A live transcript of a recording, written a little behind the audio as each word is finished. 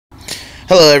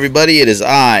Hello everybody, it is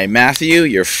I, Matthew,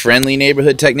 your friendly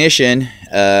neighborhood technician,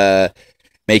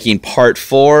 making part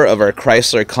 4 of our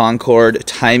Chrysler Concorde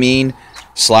timing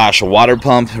 / water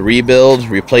pump rebuild,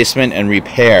 replacement, and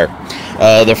repair.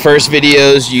 The first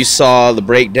videos you saw the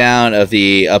breakdown of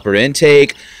the upper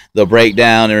intake, the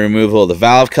breakdown and removal of the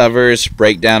valve covers,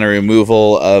 breakdown and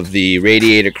removal of the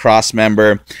radiator cross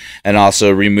member, and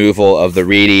also removal of the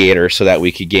radiator so that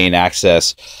we could gain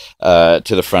access to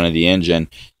the front of the engine.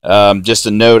 Just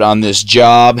a note on this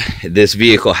job, this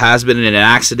vehicle has been in an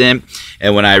accident,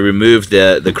 and when I removed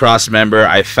the cross member,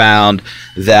 I found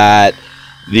that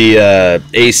the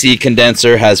AC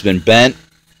condenser has been bent.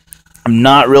 I'm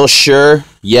not real sure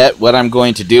yet what I'm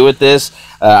going to do with this.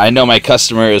 I know my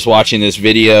customer is watching this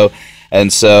video,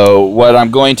 and so what I'm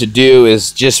going to do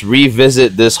is just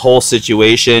revisit this whole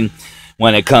situation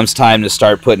when it comes time to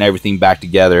start putting everything back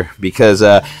together, because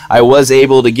I was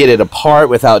able to get it apart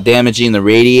without damaging the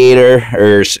radiator,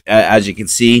 or as you can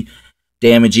see,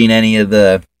 damaging any of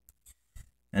the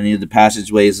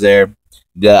passageways there.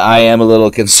 I am a little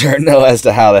concerned though as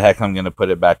to how the heck I'm going to put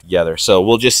it back together. So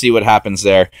we'll just see what happens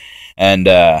there, and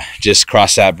just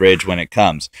cross that bridge when it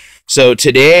comes. So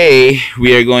today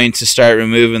we are going to start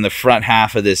removing the front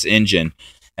half of this engine.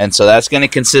 And so that's going to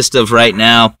consist of, right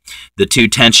now, the 2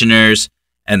 tensioners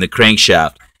and the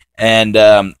crankshaft. And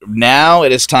now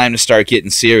it is time to start getting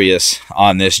serious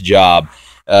on this job.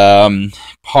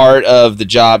 Part of the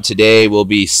job today will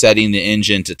be setting the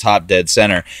engine to top dead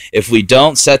center. If we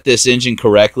don't set this engine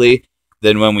correctly,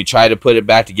 then when we try to put it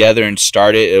back together and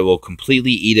start it, it will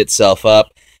completely eat itself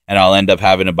up, and I'll end up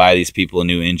having to buy these people a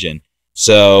new engine.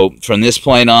 So from this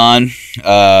point on,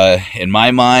 in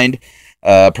my mind,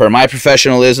 per my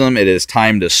professionalism, it is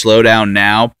time to slow down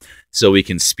now so we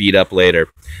can speed up later.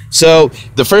 So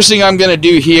the first thing I'm going to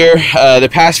do here, the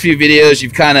past few videos,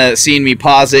 you've kind of seen me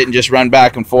pause it and just run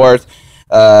back and forth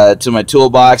to my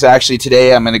toolbox. Actually,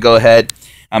 today I'm going to go ahead,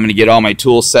 I'm going to get all my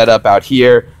tools set up out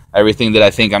here, everything that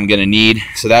I think I'm going to need,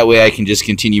 so that way I can just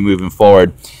continue moving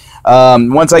forward.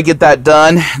 Once I get that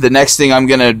done, the next thing I'm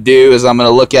going to do is I'm going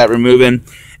to look at removing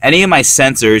any of my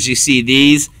sensors. You see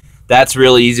these? That's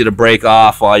really easy to break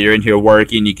off while you're in here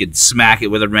working. You could smack it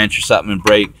with a wrench or something and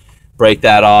break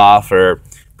that off, or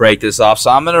break this off. So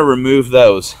I'm going to remove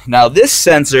those. Now this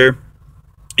sensor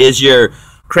is your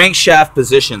crankshaft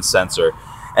position sensor.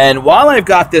 And while I've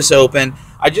got this open,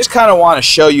 I just kind of want to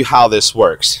show you how this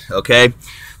works. Okay,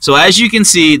 so as you can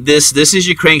see, this is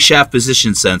your crankshaft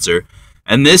position sensor.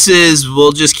 And this is,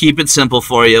 we'll just keep it simple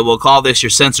for you, we'll call this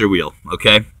your sensor wheel.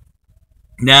 Okay,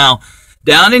 now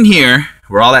down in here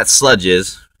where all that sludge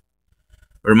is,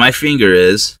 where my finger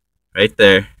is, right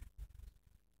there,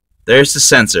 there's the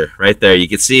sensor right there. You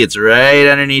can see it's right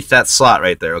underneath that slot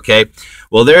right there. Okay,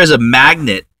 well, there is a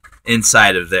magnet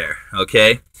inside of there.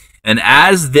 Okay, and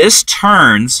as this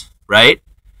turns, right,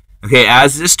 okay,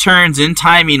 as this turns in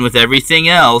timing with everything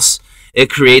else, it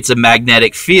creates a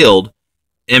magnetic field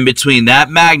in between that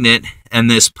magnet and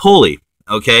this pulley.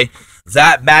 Okay,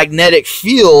 that magnetic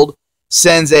field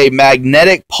sends a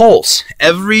magnetic pulse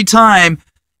every time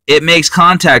it makes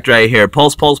contact right here.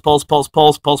 Pulse, pulse, pulse, pulse,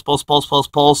 pulse, pulse, pulse, pulse, pulse,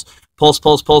 pulse, pulse,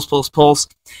 pulse, pulse, pulse, pulse.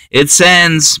 It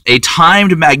sends a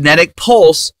timed magnetic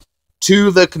pulse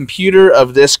to the computer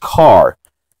of this car.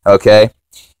 Okay,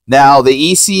 now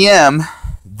the ECM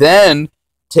then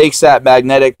takes that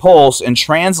magnetic pulse and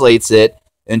translates it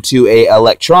into a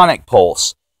electronic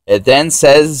pulse. It then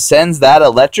sends that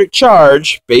electric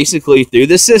charge basically through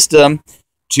the system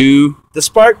to the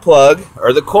spark plug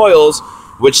or the coils,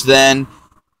 which then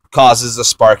causes a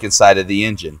spark inside of the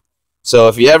engine. So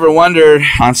if you ever wondered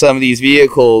on some of these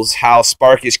vehicles how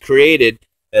spark is created,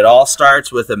 it all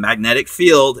starts with a magnetic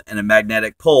field and a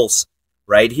magnetic pulse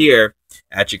right here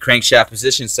at your crankshaft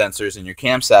position sensors and your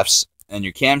camshaft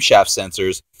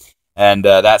sensors, and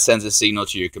that sends a signal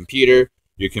to your computer.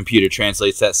 Your computer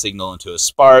translates that signal into a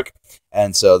spark,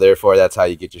 and so therefore that's how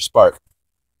you get your spark.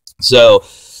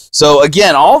 So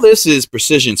again, all this is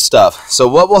precision stuff. So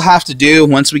what we'll have to do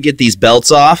once we get these belts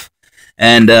off,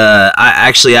 and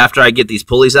after I get these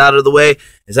pulleys out of the way,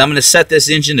 is I'm going to set this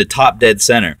engine to top dead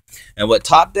center. And what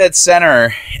top dead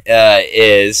center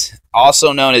is,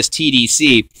 also known as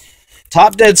TDC,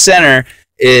 top dead center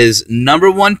is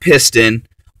 #1 piston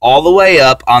all the way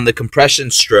up on the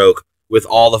compression stroke with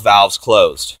all the valves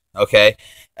closed. Okay,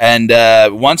 and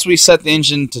once we set the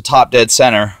engine to top dead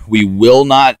center, we will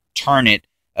not turn it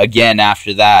again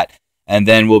after that, and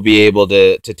then we'll be able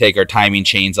to take our timing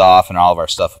chains off and all of our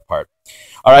stuff apart.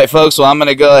 All right, folks, well, I'm going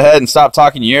to go ahead and stop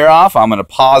talking your ear off. I'm going to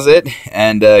pause it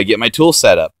and get my tool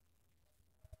set up.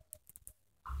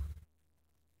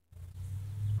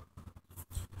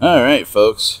 All right,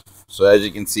 folks. So as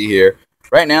you can see here,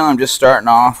 right now I'm just starting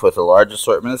off with a large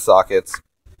assortment of sockets,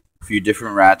 a few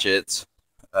different ratchets,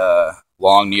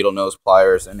 long needle nose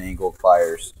pliers and angled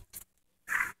pliers,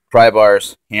 pry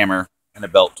bars, hammer, and a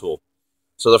belt tool.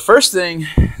 So the first thing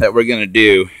that we're going to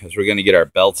do is we're going to get our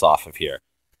belts off of here.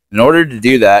 In order to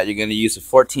do that, you're going to use a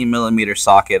 14mm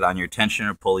socket on your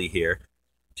tensioner pulley here.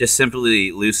 Just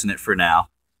simply loosen it for now.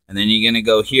 And then you're going to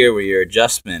go here where your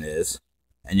adjustment is,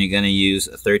 and you're going to use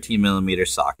a 13mm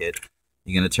socket.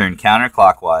 You're going to turn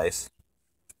counterclockwise,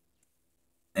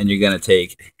 and you're going to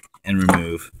take and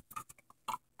remove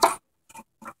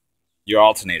your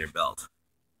alternator belt.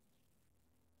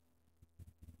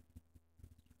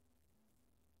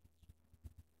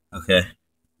 Okay.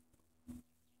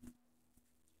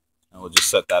 And we'll just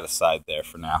set that aside there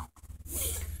for now.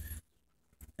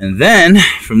 And then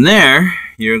from there,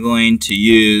 you're going to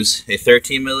use a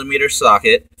 13mm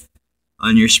socket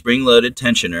on your spring-loaded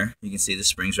tensioner. You can see the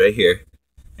springs right here.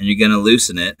 And you're going to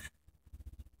loosen it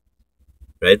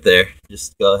right there.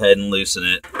 Just go ahead and loosen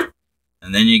it.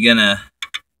 And then you're going to...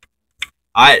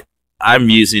 I'm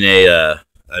using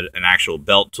an actual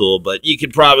belt tool, but you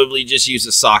could probably just use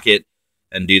a socket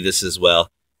and do this as well.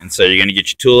 And so you're going to get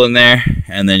your tool in there,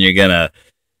 and then you're going to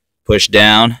push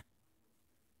down,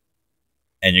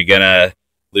 and you're going to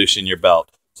loosen your belt.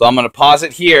 So I'm going to pause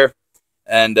it here,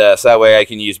 and so that way I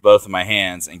can use both of my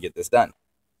hands and get this done.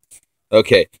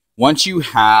 Okay, once you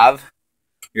have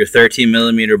your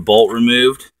 13mm bolt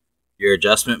removed, your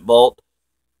adjustment bolt,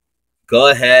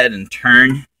 go ahead and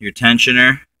turn your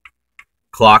tensioner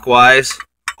clockwise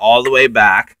all the way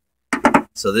back.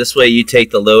 So this way you take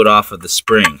the load off of the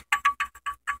spring.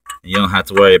 You don't have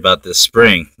to worry about this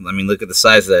spring. I mean, look at the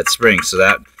size of that spring. So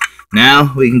that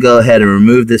now we can go ahead and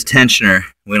remove this tensioner.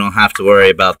 We don't have to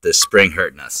worry about this spring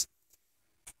hurting us.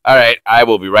 All right, I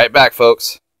will be right back,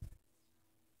 folks.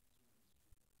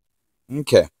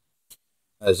 Okay,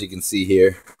 as you can see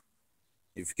here,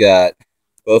 you've got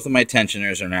both of my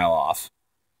tensioners are now off.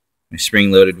 My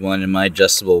spring-loaded one and my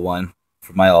adjustable one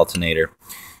for my alternator.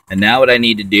 And now what I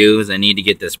need to do is I need to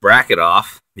get this bracket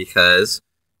off because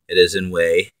it is in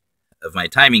way of my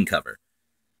timing cover.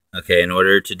 Okay, in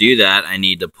order to do that, I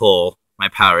need to pull my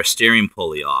power steering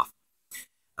pulley off.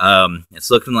 It's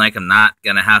looking like I'm not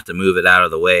going to have to move it out of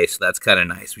the way, so that's kind of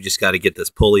nice. We just got to get this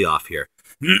pulley off here.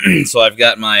 So I've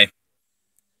got my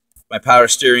power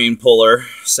steering puller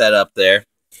set up there,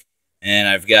 and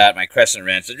I've got my crescent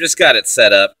wrench. I've just got it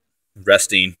set up,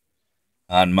 resting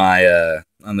on my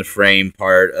on the frame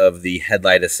part of the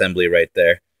headlight assembly right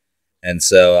there. And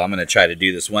so I'm going to try to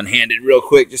do this one-handed real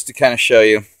quick just to kind of show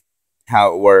you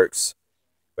how it works.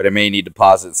 But I may need to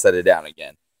pause it and set it down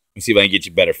again. Let me see if I can get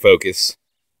you better focus.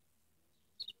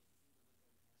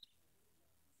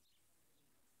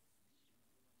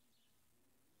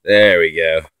 There we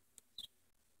go.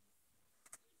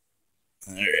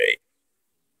 All right.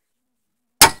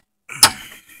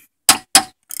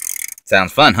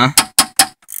 Sounds fun, huh?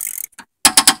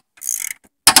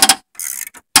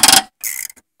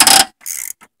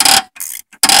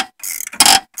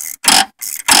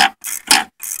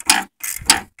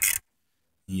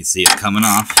 You see it coming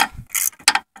off.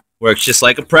 Works just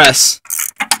like a press.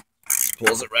 Just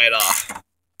pulls it right off.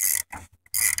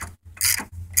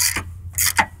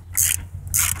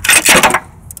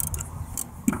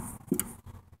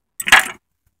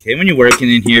 Okay, when you're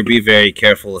working in here, be very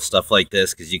careful of stuff like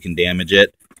this because you can damage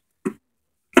it.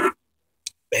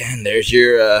 And there's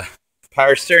your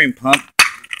power steering pump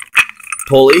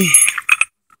pulley.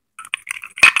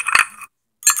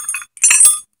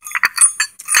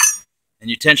 And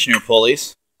your tensioner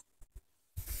pulleys.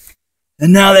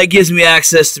 And now that gives me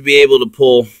access to be able to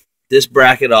pull this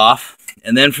bracket off.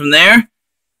 And then from there,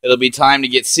 it'll be time to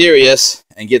get serious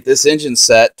and get this engine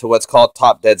set to what's called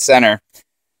top dead center.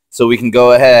 So we can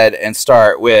go ahead and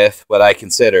start with what I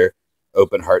consider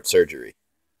open heart surgery.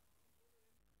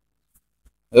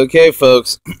 Okay,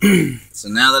 folks. So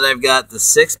now that I've got the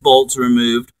 6 bolts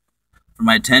removed from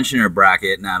my tensioner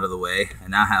bracket and out of the way, I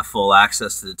now have full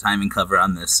access to the timing cover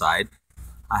on this side.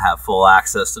 I have full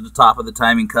access to the top of the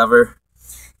timing cover.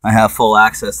 I have full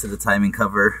access to the timing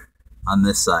cover on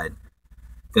this side.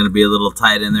 Going to be a little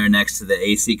tight in there next to the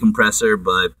AC compressor,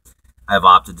 but I've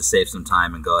opted to save some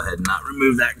time and go ahead and not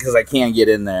remove that because I can't get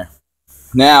in there.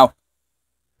 Now,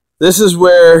 this is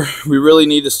where we really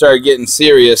need to start getting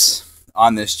serious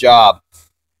on this job.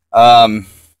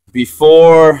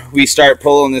 Before we start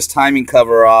pulling this timing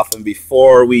cover off and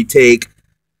before we take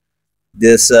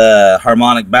this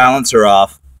harmonic balancer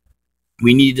off,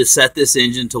 we need to set this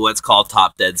engine to what's called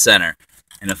top dead center.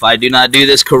 And if I do not do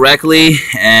this correctly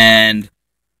and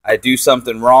I do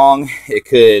something wrong, it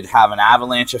could have an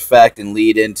avalanche effect and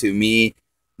lead into me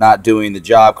not doing the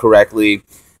job correctly,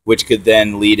 which could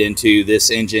then lead into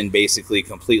this engine basically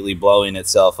completely blowing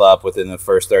itself up within the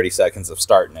first 30 seconds of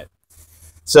starting it.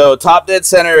 So top dead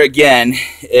center again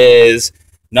is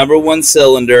number 1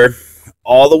 cylinder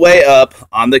all the way up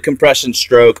on the compression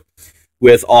stroke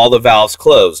with all the valves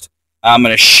closed. I'm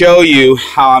going to show you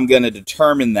how I'm going to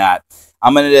determine that.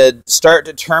 I'm going to start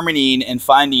determining and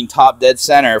finding top dead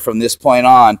center from this point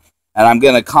on, and I'm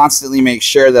going to constantly make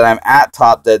sure that I'm at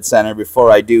top dead center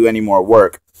before I do any more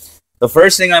work. The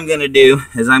first thing I'm going to do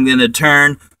is I'm going to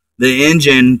turn the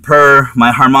engine per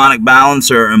my harmonic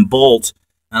balancer and bolt,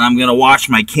 and I'm going to watch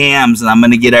my cams, and I'm going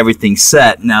to get everything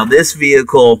set. Now this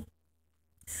vehicle,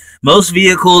 most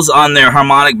vehicles on their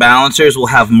harmonic balancers will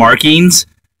have markings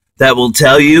that will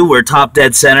tell you where top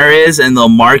dead center is, and they'll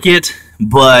mark it,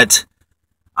 but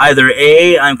either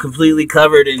A, I'm completely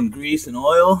covered in grease and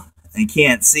oil and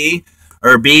can't see,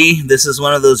 or B, this is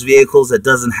one of those vehicles that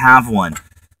doesn't have one.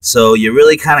 So you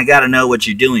really kind of got to know what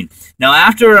you're doing. Now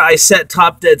after I set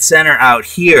top dead center out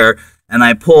here and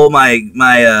I pull my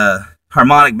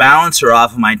harmonic balancer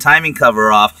off and my timing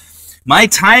cover off, my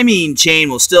timing chain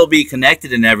will still be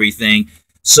connected and everything,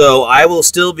 so I will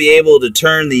still be able to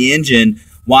turn the engine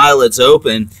while it's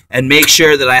open and make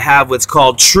sure that I have what's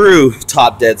called true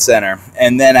top dead center,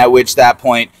 and then at that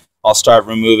point I'll start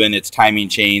removing its timing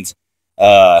chains,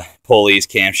 pulleys,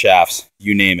 camshafts,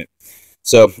 you name it.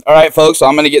 So alright folks, so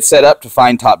I'm going to get set up to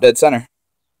find top dead center.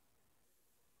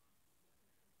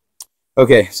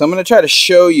 Okay, so I'm going to try to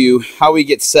show you how we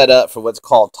get set up for what's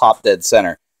called top dead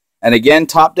center. And again,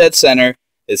 top dead center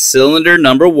is cylinder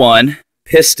number 1,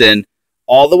 piston,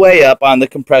 all the way up on the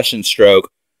compression stroke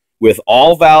with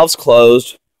all valves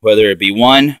closed, whether it be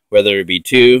 1, whether it be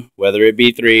 2, whether it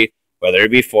be 3, whether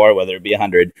it be 4, whether it be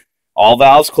 100, all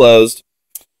valves closed.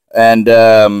 And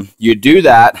you do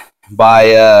that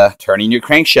by turning your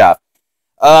crankshaft.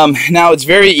 Now it's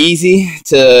very easy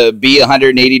to be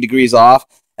 180 degrees off.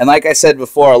 And like I said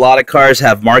before, a lot of cars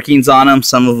have markings on them.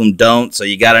 Some of them don't, so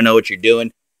you got to know what you're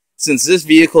doing. Since this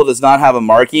vehicle does not have a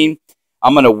marking,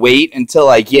 I'm going to wait until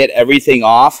I get everything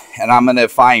off, and I'm going to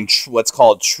find what's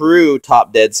called true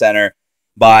top dead center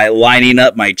by lining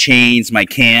up my chains, my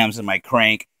cams, and my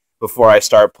crank before I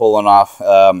start pulling off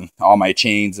all my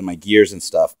chains and my gears and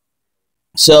stuff.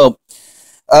 So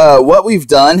what we've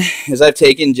done is I've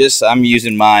taken I'm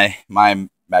using my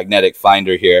magnetic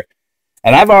finder here,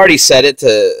 and I've already set it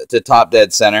to top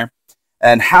dead center.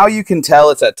 And how you can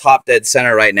tell it's at top dead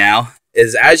center right now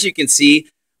is, as you can see,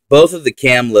 both of the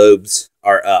cam lobes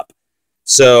are up.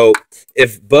 So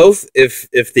if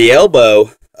the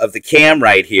elbow of the cam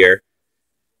right here,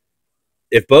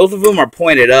 if both of them are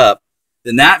pointed up,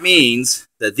 then that means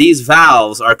that these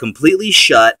valves are completely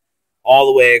shut all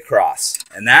the way across.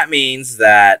 And that means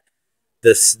that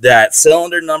that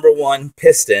cylinder number 1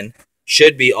 piston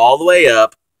should be all the way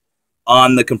up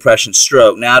on the compression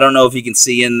stroke. Now I don't know if you can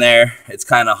see in there, it's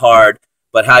kind of hard,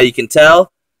 but how you can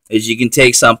tell is you can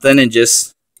take something and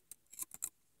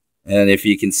if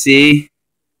you can see,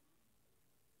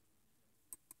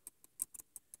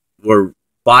 we're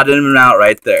bottoming out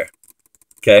right there.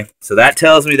 Okay, so that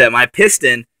tells me that my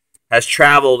piston has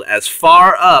traveled as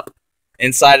far up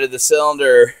inside of the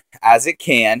cylinder as it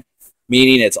can,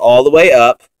 meaning it's all the way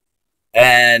up,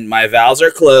 and my valves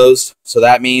are closed, so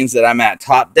that means that I'm at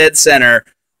top dead center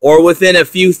or within a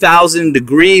few thousand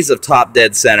degrees of top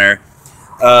dead center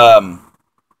on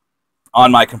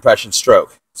my compression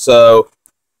stroke. So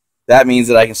that means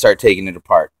that I can start taking it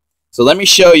apart. So let me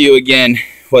show you again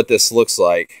what this looks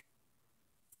like.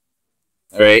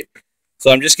 All right,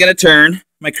 so I'm just going to turn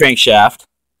my crankshaft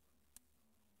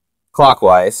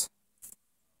clockwise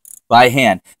by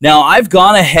hand. Now I've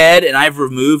gone ahead and I've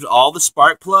removed all the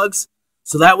spark plugs,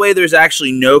 so that way there's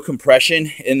actually no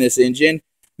compression in this engine,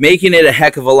 making it a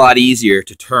heck of a lot easier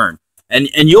to turn. And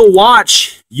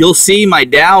you'll see my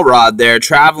dowel rod there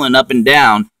traveling up and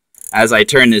down as I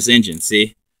turn this engine,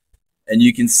 see? And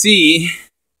you can see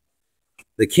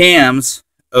the cams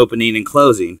opening and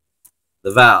closing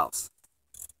the valves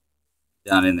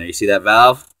down in there. You see that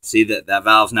valve? See that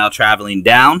valve's now traveling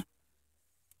down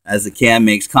as the cam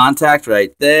makes contact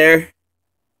right there.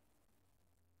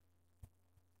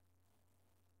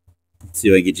 Let's see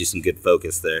if I can get you some good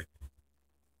focus there.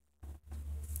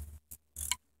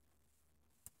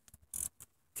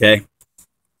 Okay.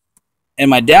 And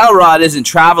my dowel rod isn't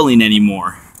traveling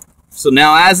anymore. So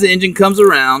now as the engine comes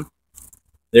around,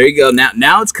 there you go.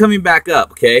 Now it's coming back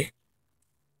up, okay?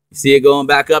 You see it going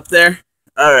back up there?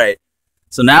 All right.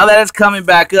 So now that it's coming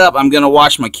back up, I'm going to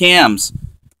watch my cams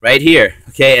right here,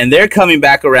 okay? And they're coming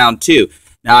back around too.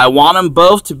 Now I want them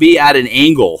both to be at an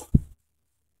angle.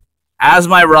 As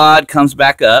my rod comes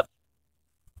back up,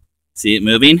 see it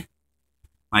moving?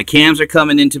 My cams are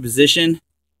coming into position.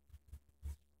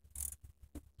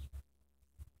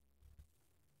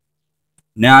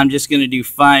 Now I'm just going to do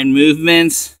fine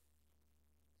movements,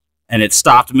 and it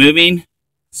stopped moving.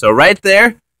 So right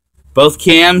there, both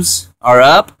cams are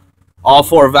up, all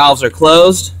 4 valves are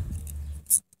closed,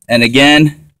 and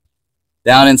again,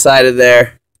 down inside of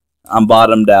there, I'm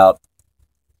bottomed out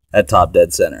at top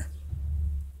dead center.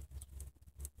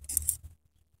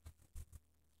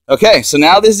 Okay, so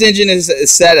now this engine is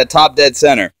set at top dead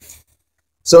center.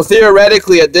 So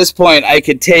theoretically at this point I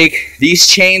could take these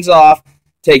chains off,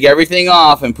 take everything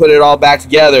off and put it all back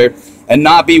together and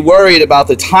not be worried about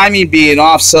the timing being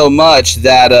off so much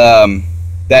that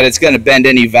that it's going to bend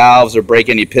any valves or break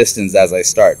any pistons as I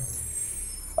start.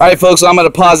 Alright folks, so I'm going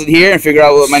to pause it here and figure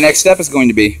out what my next step is going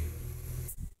to be.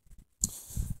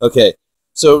 Okay,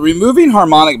 so removing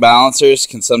harmonic balancers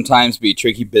can sometimes be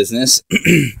tricky business.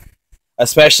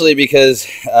 Especially because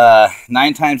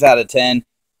 9 times out of 10,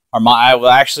 well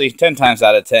actually 10 times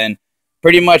out of 10,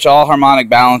 pretty much all harmonic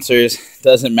balancers,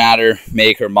 doesn't matter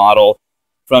make or model,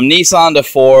 from Nissan to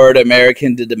Ford,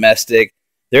 American to domestic,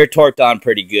 they're torqued on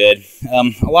pretty good.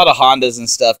 A lot of Hondas and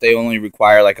stuff, they only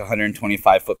require like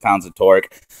 125 foot-pounds of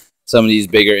torque. Some of these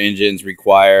bigger engines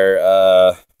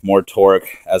require more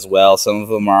torque as well. Some of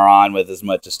them are on with as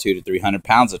much as 200 to 300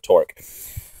 pounds of torque.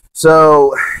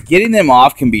 So getting them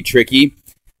off can be tricky.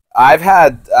 I've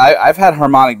had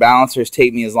harmonic balancers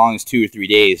take me as long as 2 or 3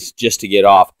 days just to get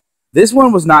off. This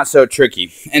one was not so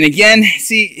tricky. And again,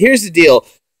 see, here's the deal.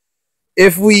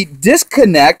 If we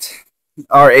disconnect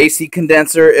our AC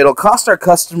condenser, it'll cost our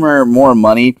customer more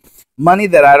money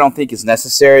that I don't think is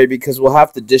necessary, because we'll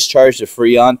have to discharge the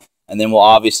Freon and then we'll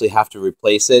obviously have to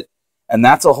replace it. And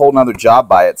that's a whole nother job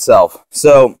by itself.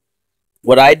 So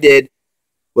what I did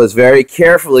was very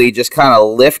carefully just kind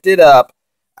of lift it up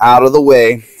out of the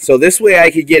way. So this way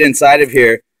I could get inside of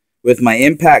here with my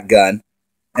impact gun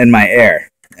and my air.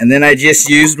 And then I just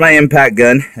used my impact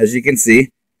gun, as you can see.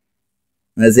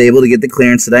 I was able to get the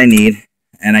clearance that I need.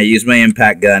 And I used my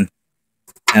impact gun.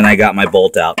 And I got my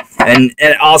bolt out. And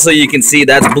also you can see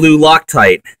that's blue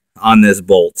Loctite on this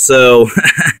bolt. So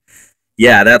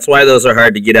yeah, that's why those are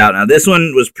hard to get out. Now this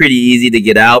one was pretty easy to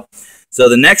get out. So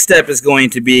the next step is going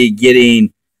to be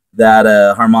getting that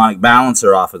harmonic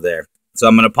balancer off of there. So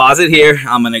I'm going to pause it here.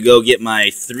 I'm going to go get my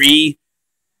three-tooth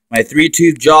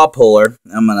jaw puller.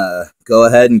 I'm going to go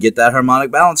ahead and get that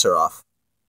harmonic balancer off.